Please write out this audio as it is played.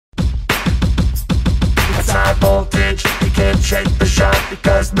shake the shop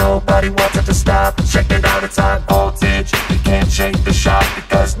because nobody wants it to stop. Check it out, it's high voltage. You can't shake the shop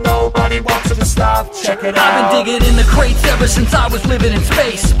because nobody wants it to stop. Check it out. I've been digging in the crates ever since I was living in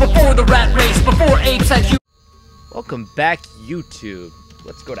space. Before the rat race, before apes had you. Welcome back, YouTube.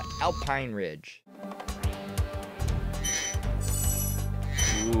 Let's go to Alpine Ridge.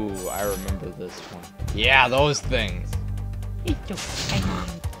 Ooh, I remember this one. Yeah, those things.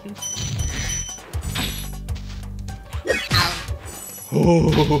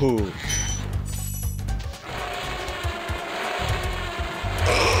 Ooh.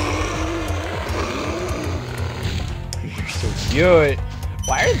 You're so cute.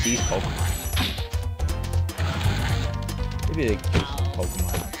 Why are these Pokemon? Maybe they could do some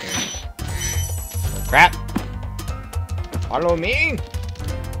Pokemon up there. Oh, crap! Follow me!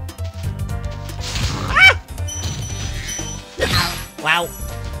 Ah! Wow!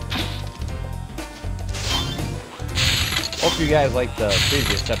 Hope you guys liked the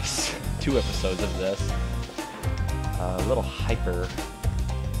previous two episodes of this. A little hyper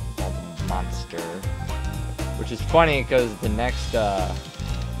monster, which is funny because the next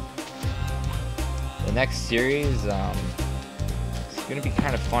series it's gonna be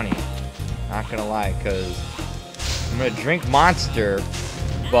kind of funny. Not gonna lie, because I'm gonna drink Monster,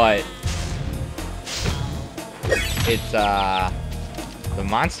 but it's the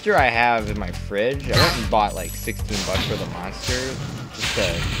Monster I have in my fridge. I went and bought like 16 bucks for the Monster just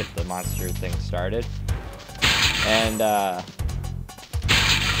to get the Monster thing started. And I'm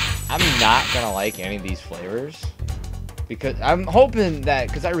not gonna like any of these flavors because I'm hoping that,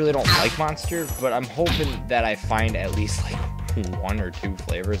 because I really don't like Monster, but I'm hoping that I find at least like 1 or 2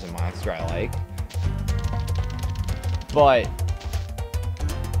 flavors of Monster I like. But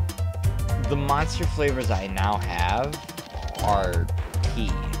the Monster flavors I now have are tea,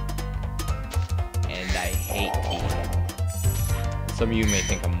 and I hate tea. Some of you may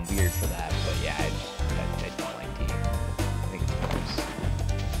think I'm weird for that, but yeah, I don't like tea. I think it's gross.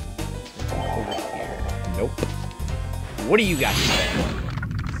 Over here. Nope. What do you got to say?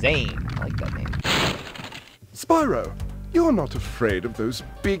 Zane. I like that name. Spyro, you're not afraid of those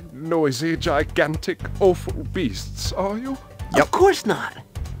big, noisy, gigantic, awful beasts, are you? Yep. Of course not.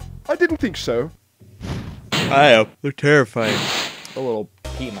 I didn't think so. I am. They're terrifying. A little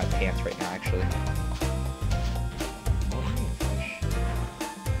pee in my pants right now, actually.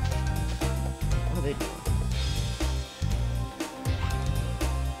 What are they doing?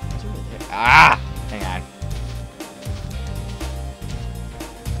 What's over there? Ah! Hang on.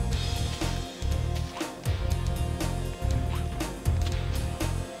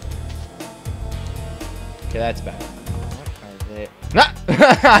 Okay, that's better. What are they? Nah!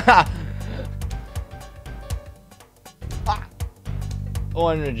 Ah!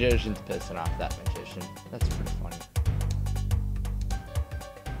 One magician's pissing off that magician. That's pretty funny.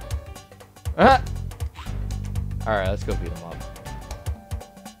 Alright, let's go beat him up.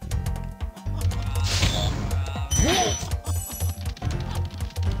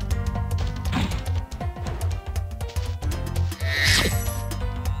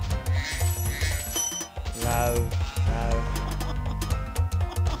 Love.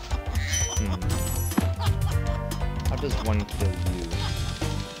 How does one kill you?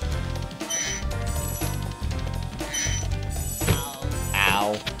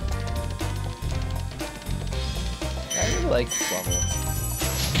 Ow. I really like this level.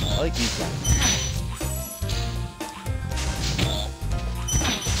 I like these ones.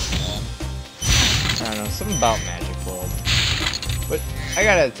 I don't know, something about Magic World. But I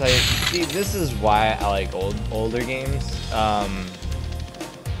gotta tell you, see, this is why I like older games.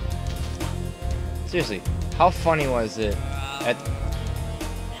 Seriously, how funny was it at...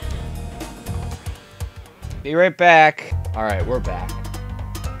 Be right back. Alright, we're back.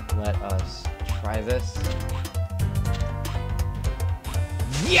 Let us try this.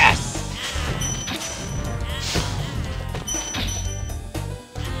 Yes!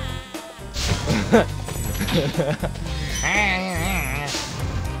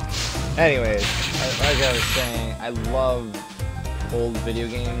 Anyways, like I was saying, I love old video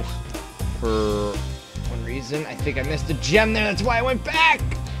games for one reason. I think I missed a gem there, that's why I went back!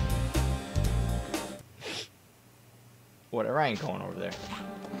 Whatever, I ain't going over there.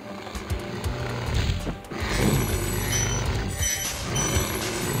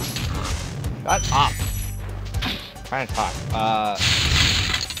 Shut up! I'm trying to talk.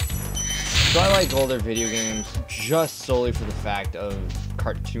 So I like older video games just solely for the fact of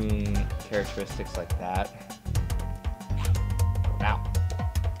cartoon characteristics like that. Now.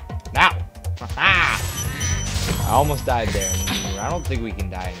 Now! I almost died there, and I don't think we can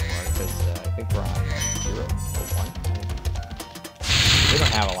die anymore, because I think we're on 0 or 1. We don't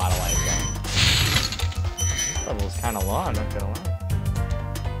have a lot of life left. This level is kind of long, I'm not gonna lie.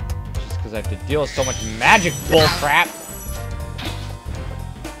 Just because I have to deal with so much magic bullcrap.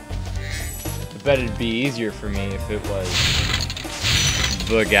 I bet it'd be easier for me if it was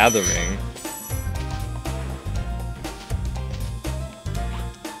The Gathering.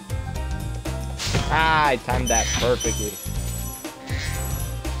 Ah, I timed that perfectly.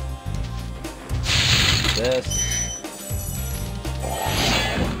 This.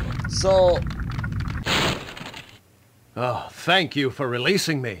 So. Oh, thank you for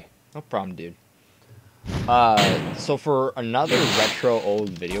releasing me. No problem, dude. So for another retro old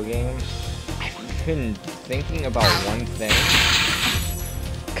video game, I've been thinking about one thing.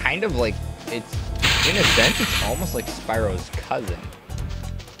 Kind of like, it's, in a sense, it's almost like Spyro's cousin.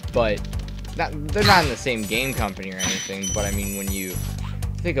 But, they're not in the same game company or anything, but I mean, when you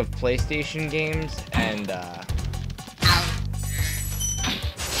think of PlayStation games, and,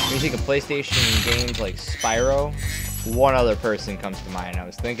 when you think of PlayStation games like Spyro, one other person comes to mind. I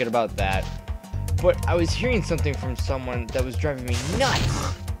was thinking about that, but I was hearing something from someone that was driving me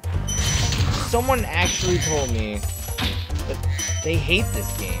nuts. Someone actually told me that they hate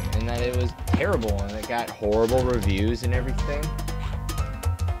this game, and that it was terrible, and it got horrible reviews and everything.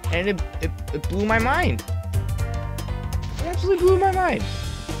 And it blew my mind. It absolutely blew my mind.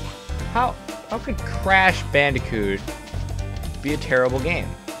 How could Crash Bandicoot be a terrible game?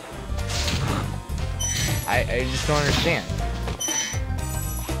 I just don't understand.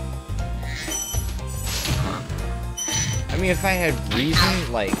 I mean, if I had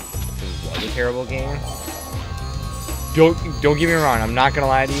reason, like, if it was a terrible game, don't get me wrong, I'm not gonna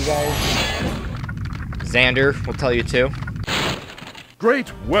lie to you guys. Xander will tell you too.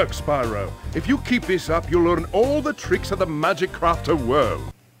 Great work, Spyro. If you keep this up, you'll learn all the tricks of the Magic Crafter world.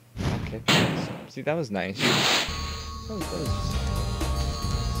 Okay, thanks. See, that was nice. That was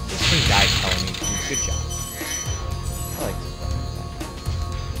just some guy telling me, good job. I like stuff like that.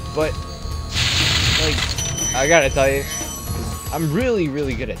 But, like, I gotta tell you, I'm really,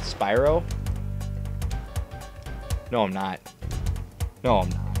 really good at Spyro. No, I'm not. No, I'm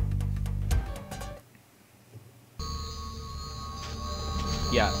not.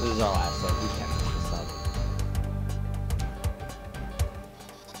 Yeah, this is our last life. We can't mess this up.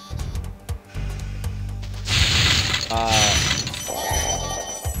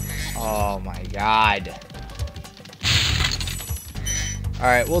 Oh my god.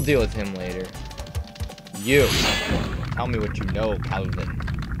 Alright, we'll deal with him later. You. Tell me what you know, Calvin.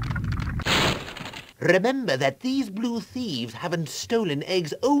 Remember that these blue thieves haven't stolen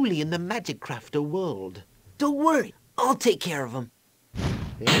eggs only in the Magic Crafter world. Don't worry, I'll take care of them.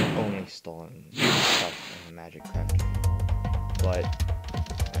 They've only stolen stuff in the Magic Crafter. But,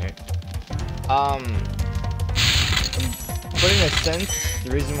 but in a sense,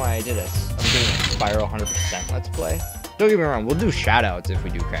 the reason why I'm doing a Spyro 100% Let's Play. Don't get me wrong, we'll do shoutouts if we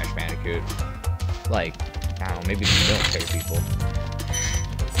do Crash Bandicoot. Like, I don't know, maybe the military people.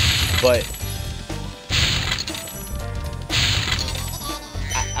 But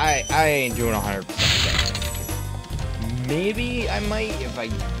I ain't doing 100%. Maybe I might if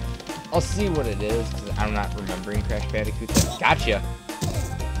I'll see what it is, because I'm not remembering Crash Bandicoot. Gotcha.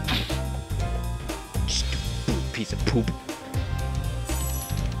 Stupid piece of poop.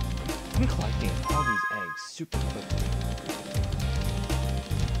 I'm collecting all these eggs super quickly.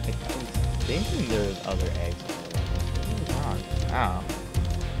 I was thinking there was other eggs. What was wrong? I don't know.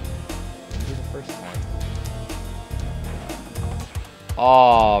 Maybe the first time.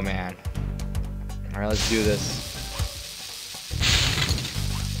 Oh man. Alright, let's do this.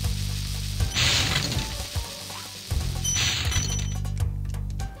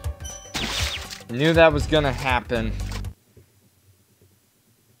 Knew that was gonna happen.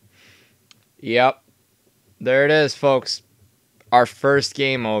 Yep. There it is, folks. Our first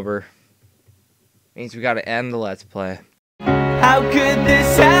game over. Means we gotta end the Let's Play. How could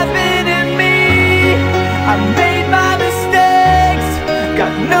this happen to me? I made my mistakes,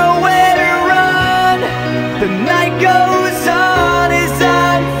 got nowhere to run. The night goes on as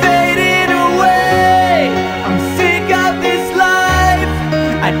I'm fading away. I'm sick of this life,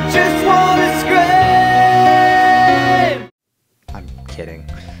 I just wanna scream. I'm kidding.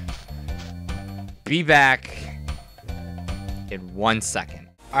 Be back in 1 second.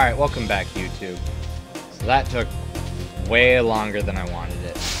 Alright, welcome back, YouTube. So that took way longer than I wanted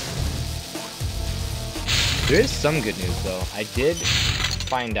it. There is some good news, though. I did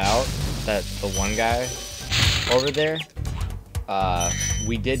find out that the one guy over there,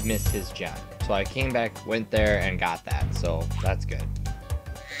 we did miss his gem. So I came back, went there, and got that. So that's good.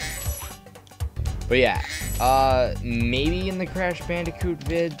 But yeah, Maybe in the Crash Bandicoot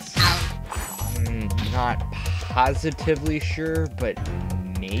vids. I'm not positively sure, but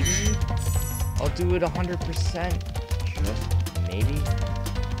maybe I'll do it 100%. Just maybe.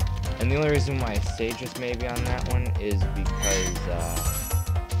 And the only reason why I say just maybe on that one is because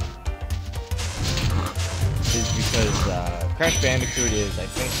Crash Bandicoot is, I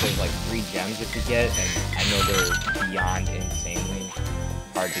think there's like 3 gems you could get, and I know they're beyond insanely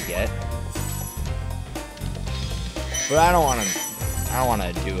hard to get. But I don't want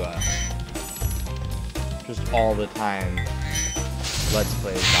to do a just all the time Let's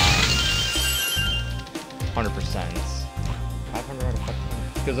Plays on 100%. 500 out of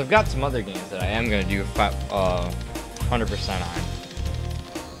 500. Because I've got some other games that I am going to do 100% on.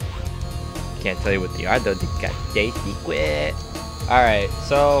 Can't tell you what they are though, they got day secret. Alright,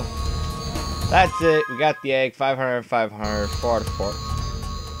 so that's it. We got the egg, 500, 500, 4 out of 4.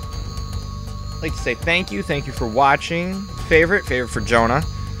 I'd like to say thank you for watching. Favorite for Jonah.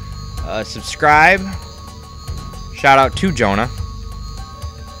 Subscribe. Shout out to Jonah.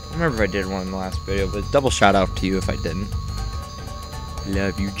 I don't remember if I did one in the last video, but double shout out to you if I didn't.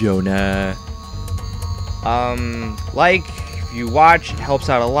 Love you, Jonah. Like, if you watch, it helps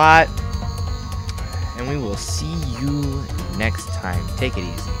out a lot. And we will see you next time. Take it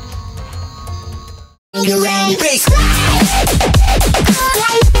easy.